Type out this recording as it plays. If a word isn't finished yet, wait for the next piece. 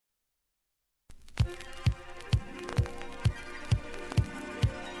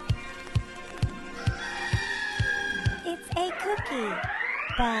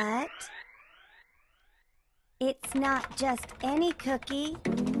But it's not just any cookie.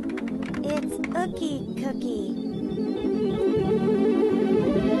 It's Ookie Cookie.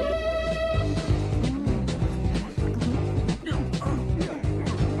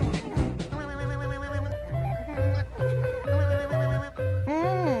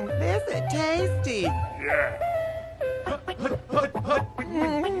 This is tasty. Yeah.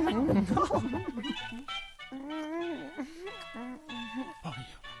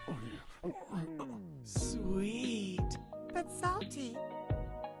 Sweet, but salty.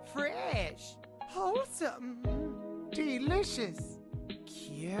 Fresh, wholesome, delicious,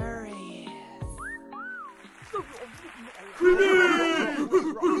 curious.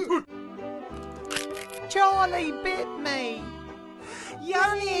 Charlie bit me.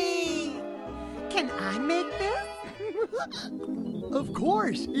 Yummy! Can I make this? Of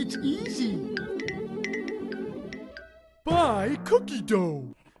course, it's easy. Buy cookie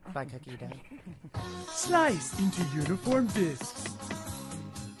dough. By cookie dough. Slice into uniform discs.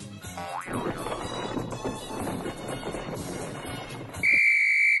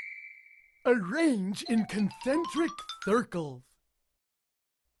 Arrange in concentric circles.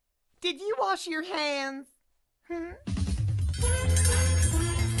 Did you wash your hands?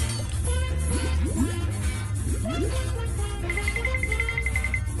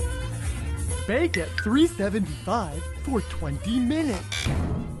 Bake at 375 for 20 minutes.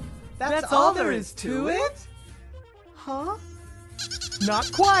 That's all there is to it? Huh?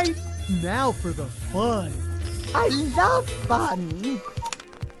 Not quite. Now for the fun. I love fun.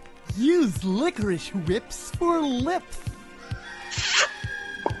 Use licorice whips for lips.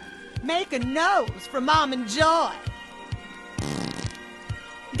 Make a nose for Mom and Joy.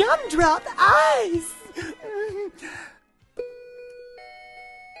 Gumdrop eyes.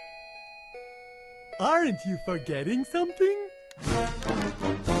 Aren't you forgetting something?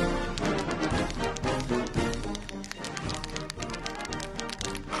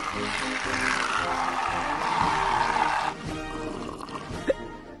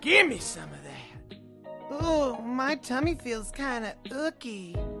 Give me some of that. Oh, my tummy feels kind of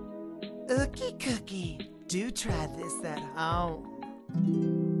ooky. Ookie cookie. Do try this at home.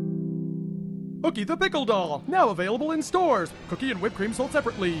 Cookie the Pickle Doll, now available in stores. Cookie and whipped cream sold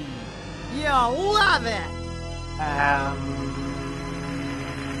separately. You'll love it.